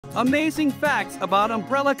Amazing facts about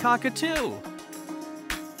umbrella cockatoo.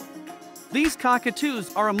 These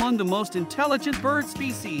cockatoos are among the most intelligent bird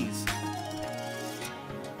species.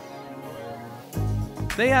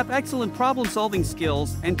 They have excellent problem-solving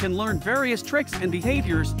skills and can learn various tricks and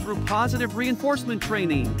behaviors through positive reinforcement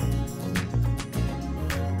training.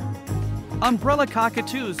 Umbrella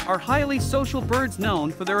cockatoos are highly social birds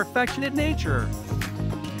known for their affectionate nature.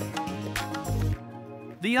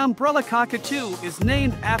 The umbrella cockatoo is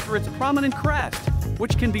named after its prominent crest,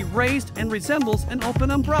 which can be raised and resembles an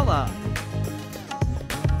open umbrella.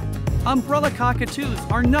 Umbrella cockatoos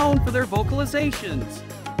are known for their vocalizations.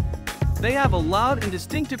 They have a loud and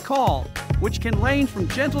distinctive call, which can range from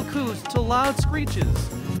gentle coos to loud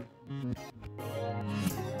screeches.